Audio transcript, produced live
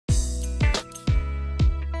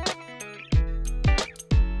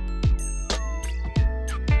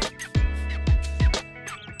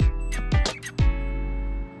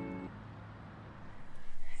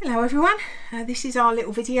Hello everyone, this is our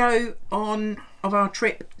little video of our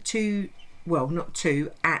trip to, well not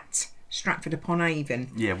to, at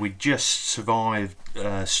Stratford-upon-Avon. Yeah, we just survived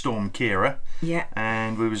Storm Ciara. Yeah.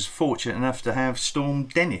 And we was fortunate enough to have Storm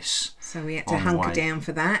Dennis. So we had to hunker down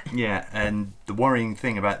for that. Yeah, and the worrying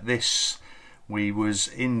thing about this, we was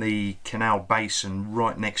in the canal basin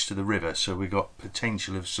right next to the river, so we got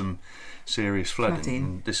potential of some serious flooding.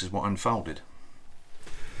 And this is what unfolded.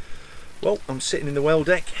 Well, I'm sitting in the well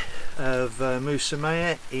deck of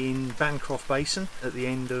Moosamaya in Bancroft Basin at the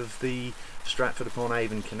end of the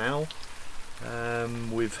Stratford-upon-Avon Canal.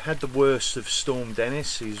 We've had the worst of Storm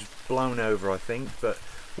Dennis. He's blown over, I think, but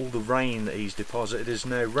all the rain that he's deposited is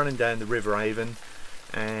now running down the River Avon,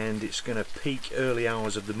 and it's going to peak early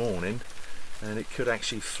hours of the morning, and it could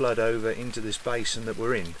actually flood over into this basin that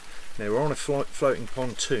we're in. Now we're on a floating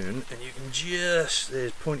pontoon, and you can just,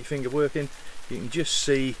 there's pointy finger working, you can just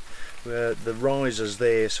see the risers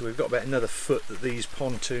there, so we've got about another foot that these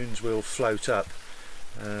pontoons will float up.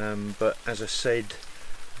 But as I said,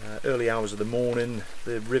 early hours of the morning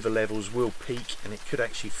the river levels will peak, and it could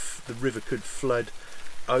actually, the river could flood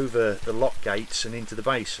over the lock gates and into the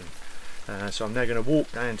basin. So I'm now going to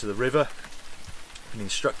walk down to the river. I've been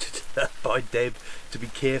instructed by Deb to be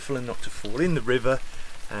careful and not to fall in the river,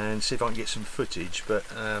 and see if I can get some footage, but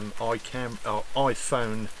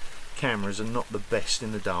iPhone cameras are not the best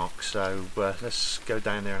in the dark, so let's go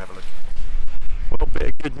down there and have a look. Well, bit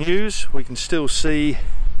of good news, we can still see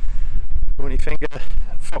pointy finger,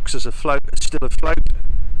 Fox is afloat, still afloat,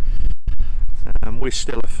 and we're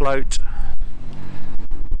still afloat.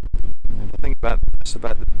 And I think that's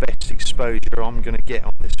about the best exposure I'm going to get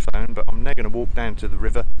on this phone, but I'm now going to walk down to the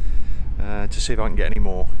river to see if I can get any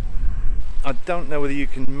more. I don't know whether you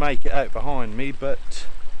can make it out behind me, but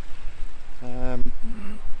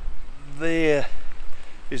there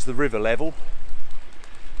is the river level,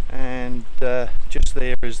 and just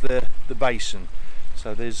there is the basin.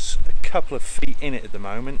 So there's a couple of feet in it at the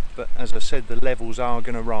moment, but as I said, the levels are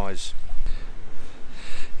going to rise.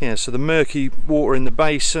 Yeah, so the murky water in the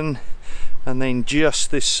basin, and then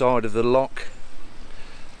just this side of the lock,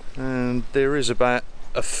 and there is about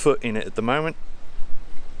a foot in it at the moment.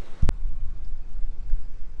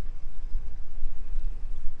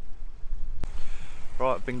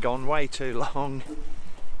 Right, I've been gone way too long.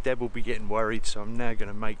 Deb will be getting worried, so I'm now going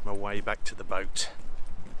to make my way back to the boat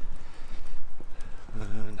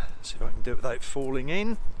and see if I can do it without falling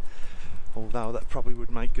in, although that probably would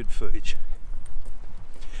make good footage.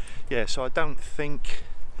 Yeah, so I don't think,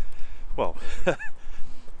 well,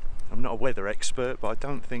 I'm not a weather expert, but I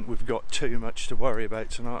don't think we've got too much to worry about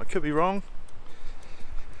tonight. I could be wrong.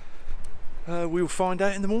 We'll find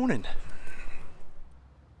out in the morning.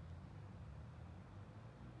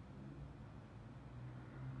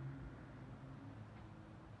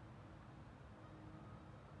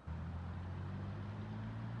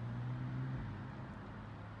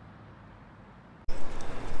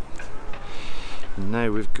 Now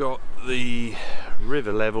we've got the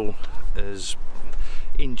river level as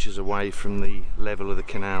inches away from the level of the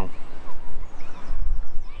canal.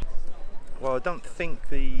 Well, I don't think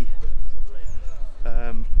the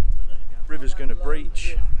river's going to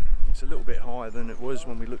breach. It's a little bit higher than it was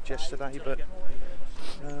when we looked yesterday, but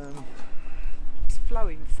it's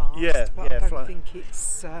flowing fast. Yeah, but I don't think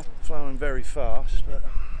it's flowing very fast, but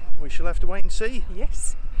we shall have to wait and see.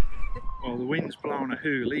 Yes. Well, the wind's blowing a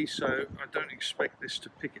hoolie, so I don't expect this to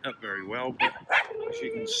pick it up very well, but as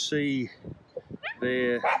you can see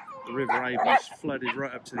there, the River Avon's flooded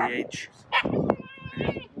right up to the edge, and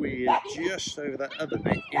we're just over that other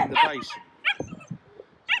bit in the basin.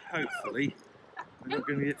 Hopefully we're not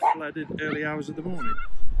going to get flooded early hours of the morning.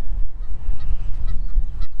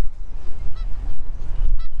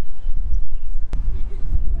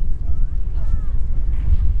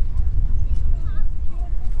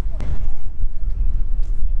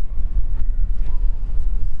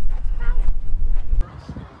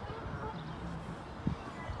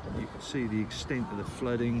 See the extent of the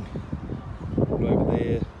flooding all over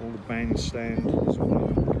there, all the bandstand is all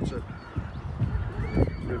built up.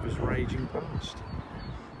 The river's raging past.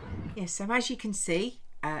 Yes, so as you can see,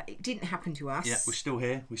 it didn't happen to us. Yeah, we're still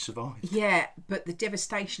here, we survived. Yeah, but the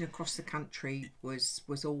devastation across the country was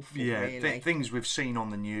awful, yeah, really. Things we've seen on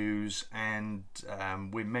the news, and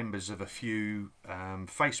we're members of a few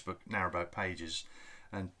Facebook Narrowboat pages,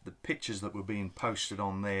 and the pictures that were being posted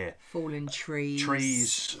on there, fallen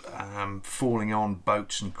trees falling on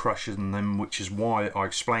boats and crushing them, which is why I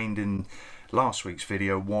explained in last week's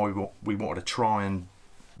video why we wanted to try and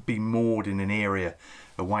be moored in an area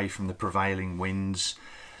away from the prevailing winds.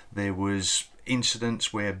 There was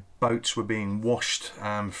incidents where boats were being washed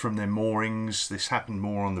from their moorings. This happened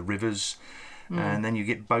more on the rivers. And then you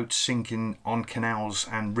get boats sinking on canals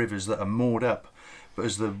and rivers that are moored up. But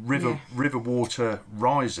as the river water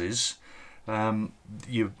rises,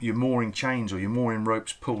 your mooring chains or your mooring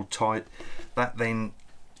ropes pulled tight. That then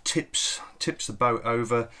tips the boat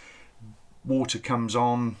over. Water comes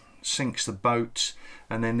on, sinks the boat,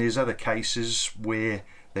 and then there's other cases where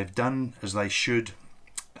they've done as they should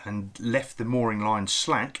and left the mooring line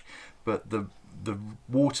slack, but the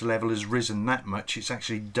water level has risen that much it's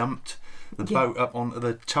actually dumped the boat up onto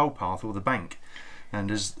the towpath or the bank, and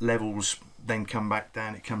as levels then come back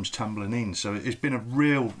down, it comes tumbling in. So it's been a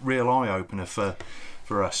real eye-opener for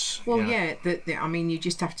us. Well, I mean, you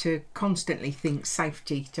just have to constantly think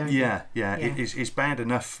safety, don't you? Yeah. It's bad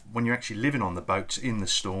enough when you're actually living on the boats in the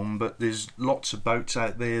storm, but there's lots of boats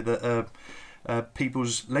out there that are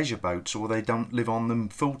people's leisure boats, or they don't live on them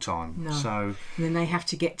full time. No. So and then they have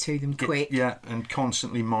to get to them quick. Yeah, and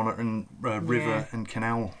constantly monitoring river and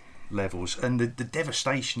canal levels, and the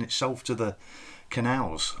devastation itself to the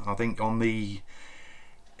canals. I think on the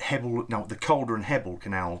Calder and Hebble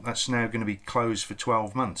Canal, that's now going to be closed for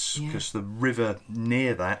 12 months because the river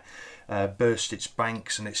near that burst its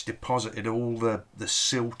banks, and it's deposited all the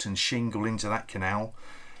silt and shingle into that canal.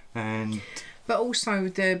 And but also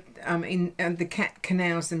the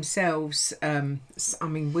canals themselves, I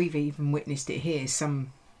mean, we've even witnessed it here,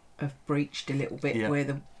 some have breached a little bit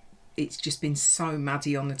where it's just been so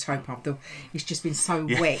muddy on the towpath. It's just been so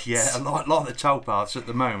wet. Yeah, a lot of the towpaths at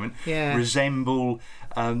the moment resemble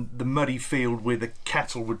the muddy field where the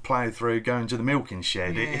cattle would plough through going to the milking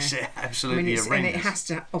shed. It's absolutely horrendous. And it has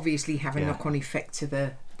to obviously have a knock-on effect to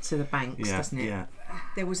the banks, doesn't it? Yeah.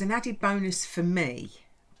 There was an added bonus for me.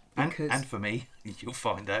 And for me, you'll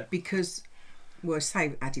find out. Because, well,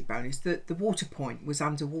 say added bonus, the water point was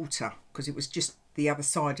underwater because it was just the other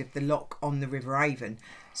side of the lock on the River Avon.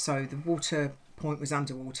 So the water point was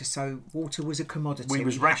underwater, so water was a commodity. We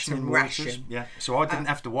was rationing waters, so I didn't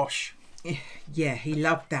have to wash. Yeah, he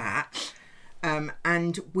loved that.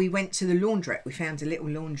 And we went to the laundrette. We found a little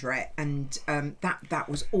laundrette, and that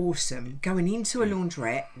was awesome. Going into a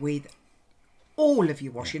laundrette with all of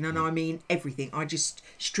your washing, and I mean everything. I just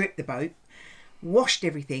stripped the boat, washed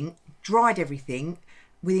everything, dried everything.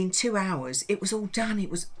 Within 2 hours, it was all done. It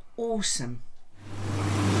was awesome.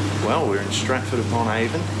 Well, we're in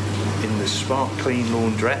Stratford-upon-Avon in the Spark Clean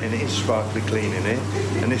laundrette, and it is sparkly clean in here.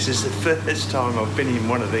 And this is the first time I've been in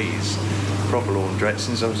one of these proper laundrettes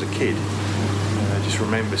since I was a kid. I just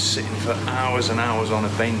remember sitting for hours and hours on a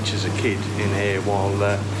bench as a kid in here while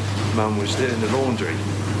Mum was doing the laundry.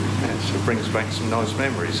 Yeah, so it brings back some nice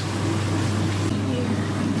memories.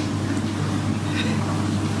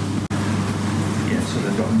 Yeah, so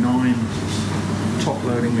they've got 9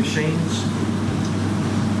 top-loading machines,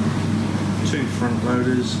 2 front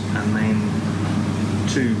loaders, and then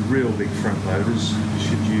 2 real big front loaders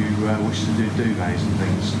should you wish to do duvets and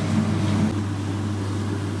things.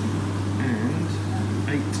 And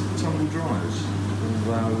 8 tumble dryers,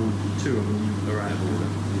 although 2 of them are out of order.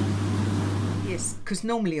 Yes, because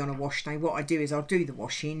normally on a wash day, what I do is I'll do the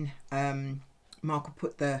washing. Mark will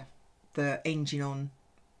put the engine on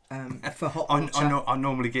for hot water. I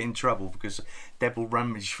normally get in trouble because Deb will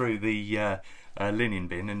rummage through the linen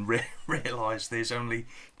bin and realise there's only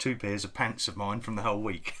 2 pairs of pants of mine from the whole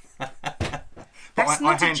week. That's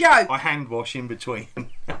not a joke. I hand wash in between.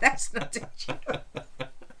 That's not a joke.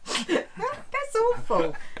 That's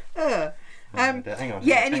awful. Hang on.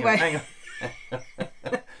 Anyway. Hang on.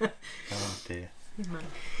 Oh dear.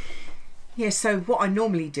 Yeah, so what I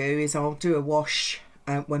normally do is I'll do a wash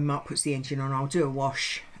when Mark puts the engine on. I'll do a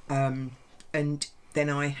wash, and then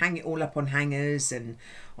I hang it all up on hangers and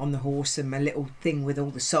on the horse, and my little thing with all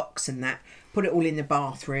the socks and that. Put it all in the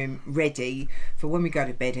bathroom, ready for when we go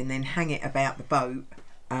to bed, and then hang it about the boat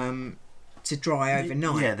to dry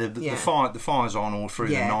overnight. Yeah, the fire's on all through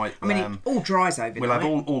the night. I mean, it all dries overnight. We'll have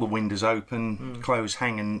all the windows open, clothes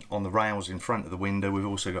hanging on the rails in front of the window. We've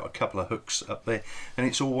also got a couple of hooks up there, and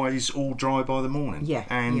it's always all dry by the morning.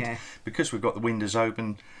 Because we've got the windows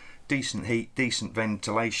open, decent heat, decent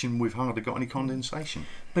ventilation, we've hardly got any condensation.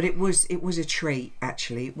 But it was a treat,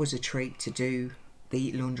 actually. It was a treat to do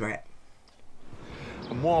the laundrette.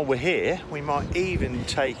 And while we're here, we might even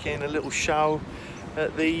take in a little show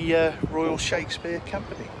at the Royal Shakespeare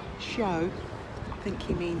Company. Show? I think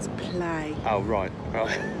he means play. Oh, right.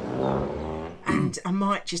 And I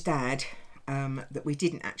might just add that we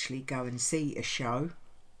didn't actually go and see a show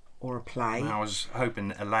or a play. I was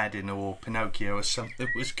hoping Aladdin or Pinocchio or something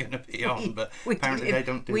was going to be on, but apparently they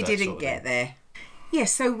don't do that. We didn't sort of get thing. there.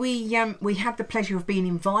 Yes, so we had the pleasure of being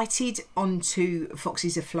invited onto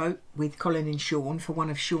Foxes Afloat with Colin and Sean for one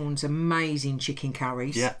of Sean's amazing chicken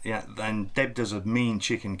curries. Yeah, yeah. And Deb does a mean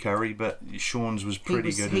chicken curry, but Sean's was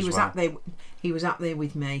pretty good as well. He was up there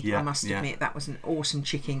with me. Yeah, I must admit, that was an awesome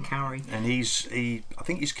chicken curry. And I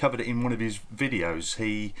think he's covered it in one of his videos.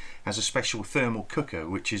 He has a special thermal cooker,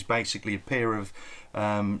 which is basically a pair of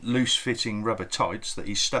loose-fitting rubber tights that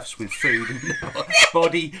he stuffs with food, and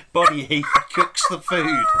body heat cooks the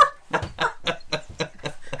food.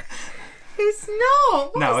 It's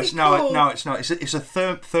not. No, it's not. It's a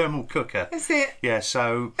thermal cooker. Is it? Yeah.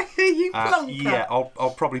 So you plonker. yeah,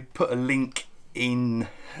 I'll probably put a link in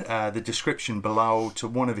the description below to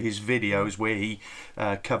one of his videos where he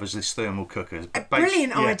covers this thermal cooker. A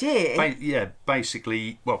brilliant idea. Yeah,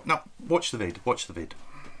 basically. Well, no. Watch the vid. Watch the vid.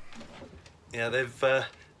 Yeah, they've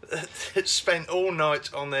spent all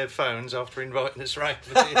night on their phones after inviting us round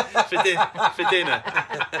for dinner.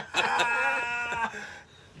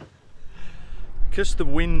 Because the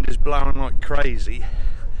wind is blowing like crazy,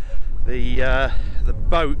 the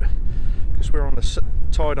boat, because we're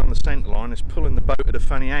tied on the centre line, is pulling the boat at a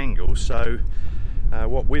funny angle. So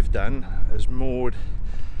what we've done is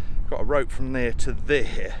got a rope from there to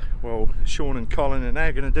there. Well, Sean and Colin are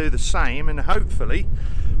now going to do the same, and hopefully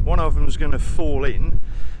one of them is going to fall in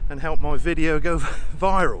and help my video go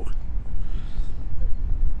viral.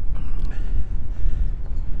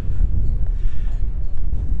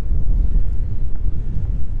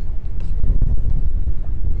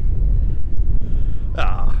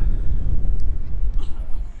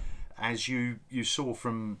 As you saw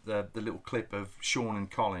from the little clip of Sean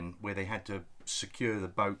and Colin where they had to secure the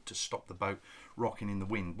boat to stop the boat rocking in the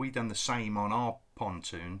wind, we done the same on our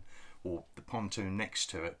pontoon, or the pontoon next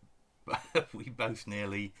to it, but we both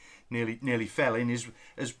nearly fell in.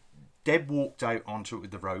 As Deb walked out onto it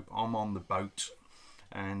with the rope, I'm on the boat,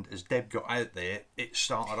 and as Deb got out there, it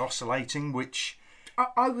started oscillating, which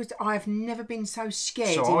I've never been so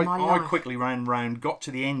scared so in my life. I quickly ran round, got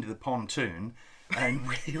to the end of the pontoon, and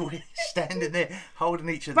we were standing there holding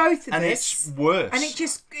each other. Both of us. And it's worse. And it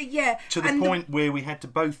just, yeah. To the point where we had to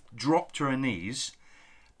both drop to our knees,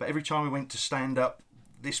 but every time we went to stand up,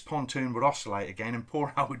 this pontoon would oscillate again, and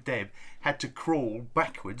poor old Deb had to crawl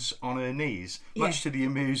backwards on her knees, much to the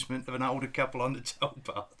amusement of an older couple on the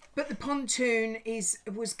towpath. But the pontoon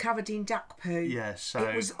was covered in duck poo. Yeah, so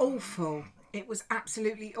it was awful. It was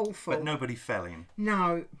absolutely awful. But nobody fell in.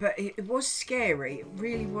 No, but it was scary. It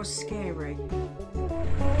really was scary.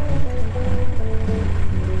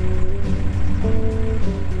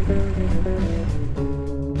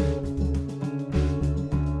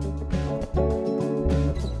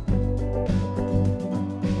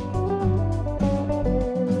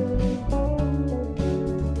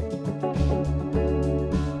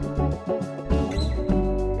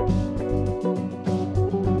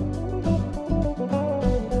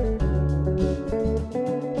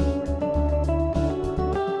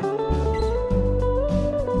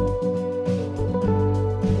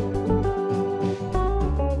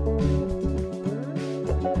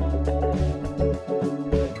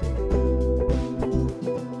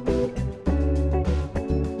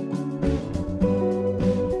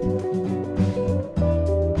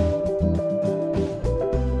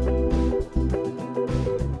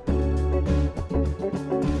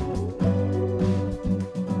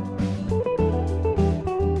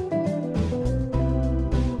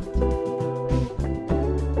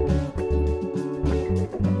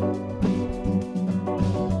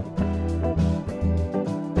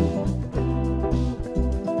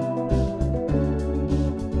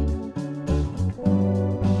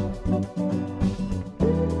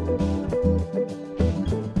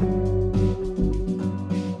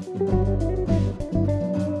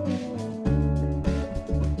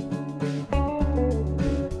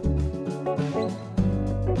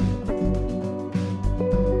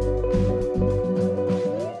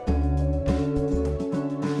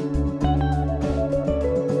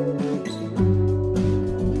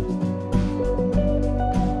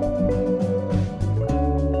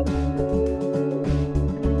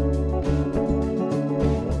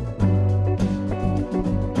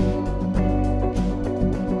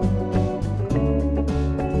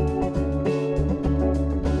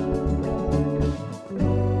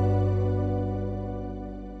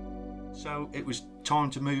 So it was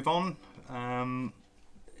time to move on.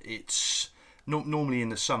 It's normally in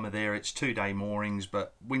the summer there it's 2-day moorings,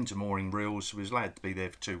 but winter mooring rules, so we was allowed to be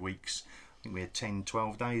there for 2 weeks. I think we had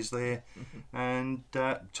 10-12 days there. And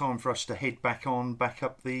time for us to head back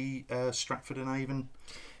up the Stratford-upon-Avon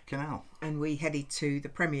Canal. And we headed to the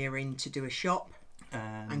Premier Inn to do a shop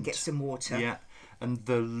and get some water. Yeah, And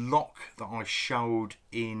the lock that I showed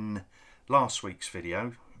in last week's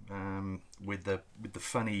video with the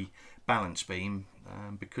funny balance beam,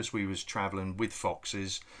 because we was travelling with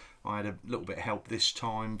foxes, I had a little bit of help this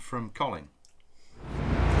time from Colin.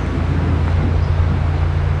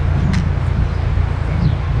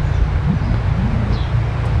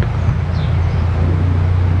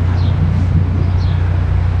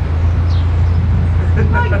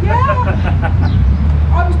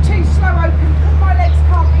 I was too slow open because my legs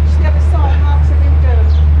can't reach the other side and I have to redo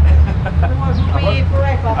them. Otherwise we'll be here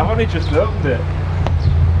forever. I've only just opened it.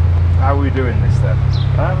 How are we doing this then?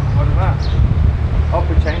 What is that? I'll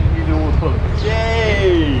pretend you do all the pulling.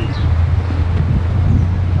 Yay!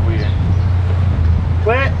 Are we in?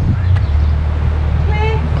 Clear!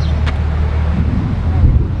 Clear.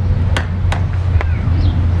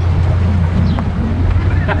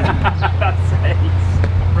 That's ace.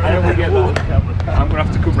 How do we get that? I'm going to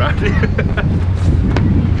have to come round here.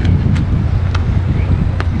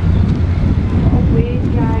 What a weird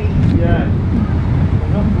game. Yeah.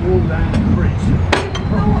 We're not to walk down the bridge. I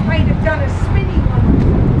thought they'd have done a spinning one.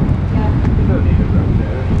 Yeah. We don't need a road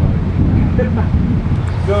there anyway.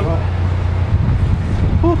 Good.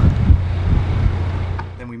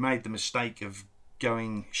 Then we made the mistake of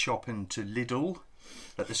going shopping to Lidl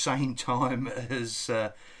at the same time as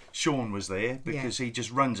Sean was there, because he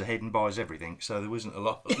just runs ahead and buys everything, so there wasn't a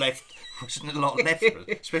lot left. Wasn't a lot left for us,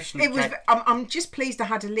 especially. It was. I'm just pleased I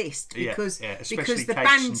had a list because especially the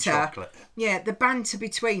cakes and banter. chocolate. Yeah, the banter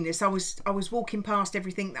between us. I was walking past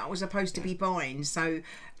everything that I was supposed to be buying. So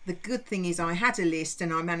the good thing is I had a list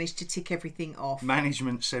and I managed to tick everything off.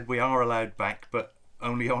 Management said we are allowed back, but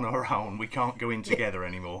only on our own. We can't go in together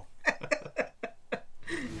anymore.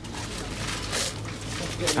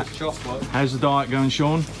 How's the diet going,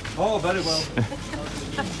 Sean? Oh, very well.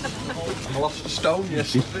 I lost a stone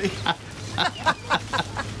yesterday.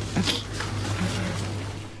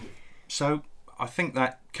 So I think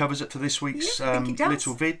that covers it for this week's I think it does.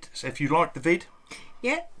 little vid. So if you like the vid,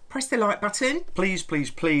 Yeah, press the like button. please,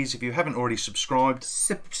 please, please, if you haven't already subscribed,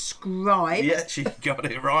 Subscribe. yeah, she got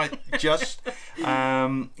it right. Just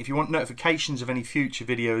if you want notifications of any future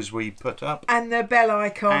videos we put up, And the bell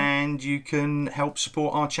icon. and you can help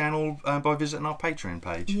support our channel by visiting our Patreon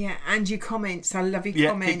page. Yeah, and your comments. I love your Yeah,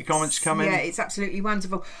 comments. keep your comments coming. Yeah, it's absolutely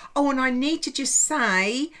wonderful. Oh, and I need to just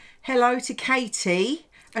say hello to Katie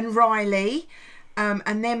and Riley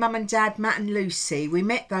and their mum and dad, Matt and Lucy. We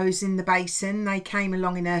met those in the basin. They came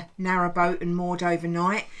along in a narrowboat and moored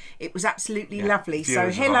overnight. It was absolutely lovely. So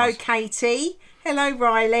viewers of hello, ours. Katie. Hello,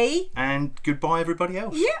 Riley. And goodbye, everybody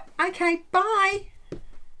else. Yeah, okay, bye.